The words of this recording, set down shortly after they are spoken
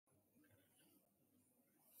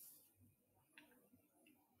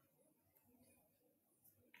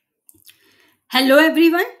Hello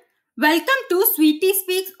everyone, welcome to Sweetie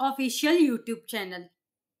Speaks official YouTube channel.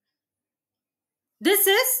 This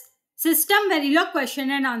is System Verilog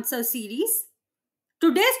Question and Answer Series.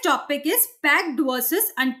 Today's topic is packed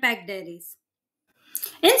versus unpacked arrays.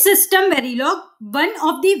 In System Verilog, one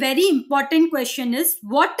of the very important question is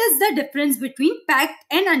what is the difference between packed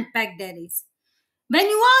and unpacked arrays? When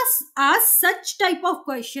you ask such type of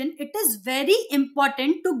question, it is very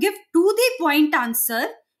important to give to the point answer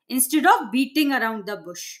instead of beating around the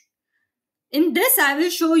bush. In this, I will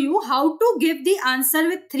show you how to give the answer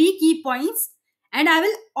with 3 key points, and I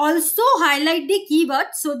will also highlight the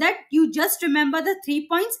keywords so that you just remember the 3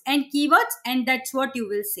 points and keywords, and that's what you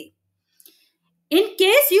will say. In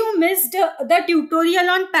case you missed the tutorial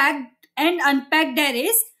on packed and unpacked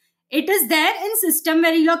arrays, it is there in System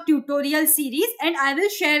Verilog Tutorial Series, and I will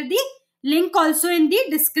share the link also in the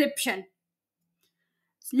description.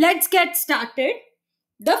 Let's get started.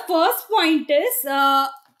 The first point is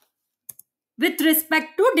with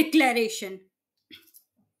respect to declaration.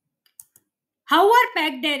 How are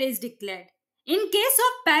packed arrays declared? In case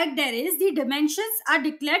of packed arrays, the dimensions are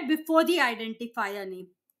declared before the identifier name.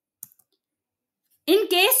 In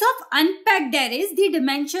case of unpacked arrays, the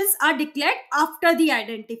dimensions are declared after the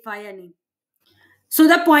identifier name. So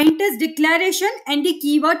the point is declaration and the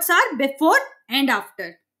keywords are before and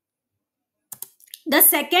after. The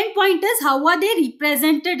second point is how are they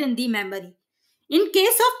represented in the memory. In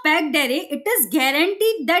case of packed array, it is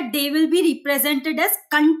guaranteed that they will be represented as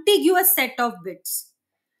contiguous set of bits.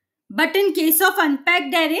 But in case of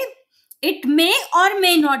unpacked array, it may or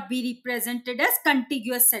may not be represented as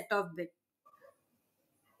contiguous set of bits.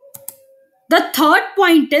 The third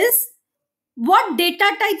point is what data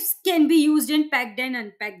types can be used in packed and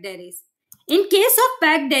unpacked arrays. In case of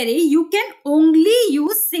packed array, you can only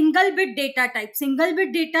use single bit data type. Single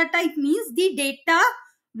bit data type means the data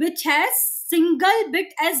which has single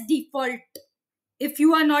bit as default if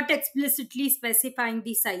you are not explicitly specifying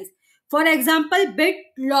the size. For example, bit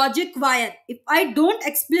logic wire. If I don't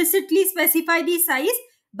explicitly specify the size,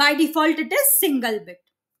 by default it is single bit.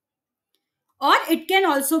 Or it can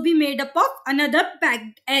also be made up of another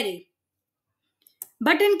packed array.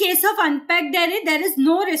 But in case of unpacked array, there is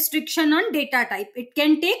no restriction on data type. It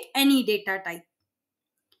can take any data type.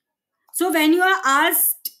 So when you are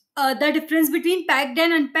asked the difference between packed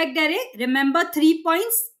and unpacked array, remember 3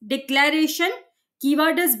 points. Declaration,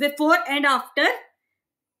 keyword is before and after.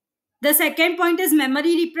 The second point is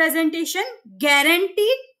memory representation,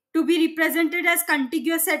 guaranteed to be represented as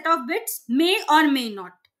contiguous set of bits, may or may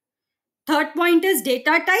not. Third point is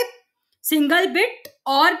data type, single bit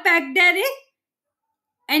or packed array,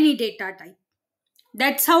 any data type.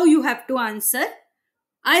 That's how you have to answer.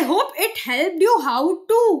 I hope it helped you how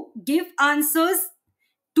to give answers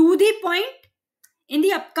to the point. In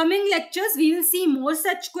the upcoming lectures, we will see more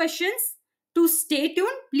such questions. To stay tuned,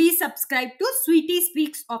 please subscribe to Sweetie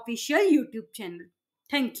Speaks official YouTube channel.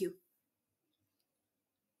 Thank you.